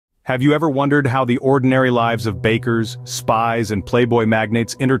Have you ever wondered how the ordinary lives of bakers, spies, and playboy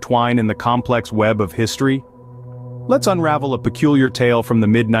magnates intertwine in the complex web of history? Let's unravel a peculiar tale from the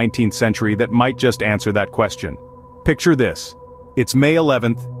mid-19th century that might just answer that question. Picture this. It's May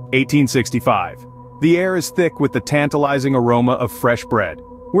 11th, 1865. The air is thick with the tantalizing aroma of fresh bread.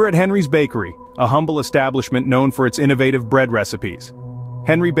 We're at Henry's Bakery, a humble establishment known for its innovative bread recipes.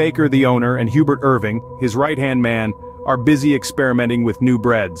 Henry Baker, the owner, and Hubert Irving, his right-hand man, are busy experimenting with new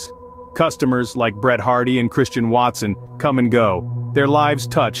breads. Customers, like Bret Hardy and Christian Watson, come and go, their lives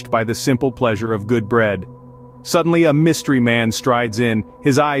touched by the simple pleasure of good bread. Suddenly a mystery man strides in,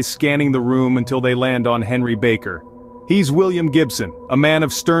 his eyes scanning the room until they land on Henry Baker. He's William Gibson, a man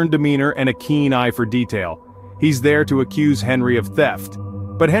of stern demeanor and a keen eye for detail. He's there to accuse Henry of theft.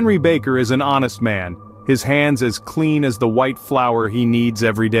 But Henry Baker is an honest man, his hands as clean as the white flour he kneads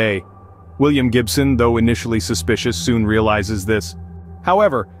every day. William Gibson, though initially suspicious, soon realizes this.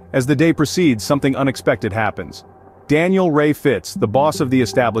 However, as the day proceeds, something unexpected happens. Daniel Ray Fitz, the boss of the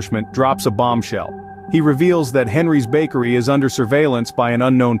establishment, drops a bombshell. He reveals that Henry's Bakery is under surveillance by an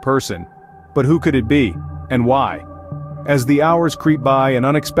unknown person. But who could it be, and why? As the hours creep by, an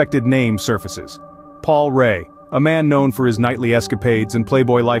unexpected name surfaces. Paul Ray, a man known for his nightly escapades and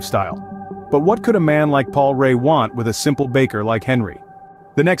playboy lifestyle. But what could a man like Paul Ray want with a simple baker like Henry?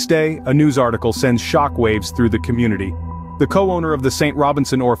 The next day, a news article sends shockwaves through the community. The co-owner of the St.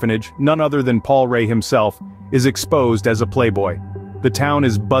 Robinson orphanage, none other than Paul Ray himself, is exposed as a playboy. The town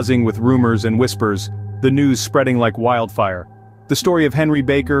is buzzing with rumors and whispers, the news spreading like wildfire. The story of Henry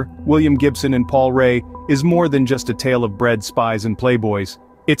Baker, William Gibson, and Paul Ray is more than just a tale of bread, spies, and playboys.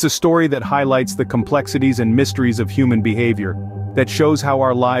 It's a story that highlights the complexities and mysteries of human behavior, that shows how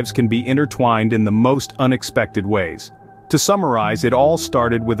our lives can be intertwined in the most unexpected ways. To summarize, it all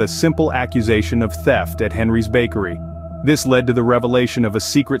started with a simple accusation of theft at Henry's Bakery. This led to the revelation of a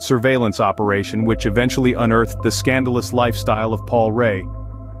secret surveillance operation which eventually unearthed the scandalous lifestyle of Paul Ray,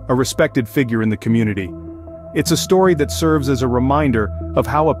 a respected figure in the community. It's a story that serves as a reminder of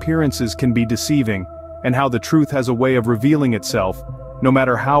how appearances can be deceiving, and how the truth has a way of revealing itself, no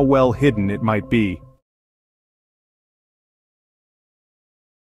matter how well hidden it might be.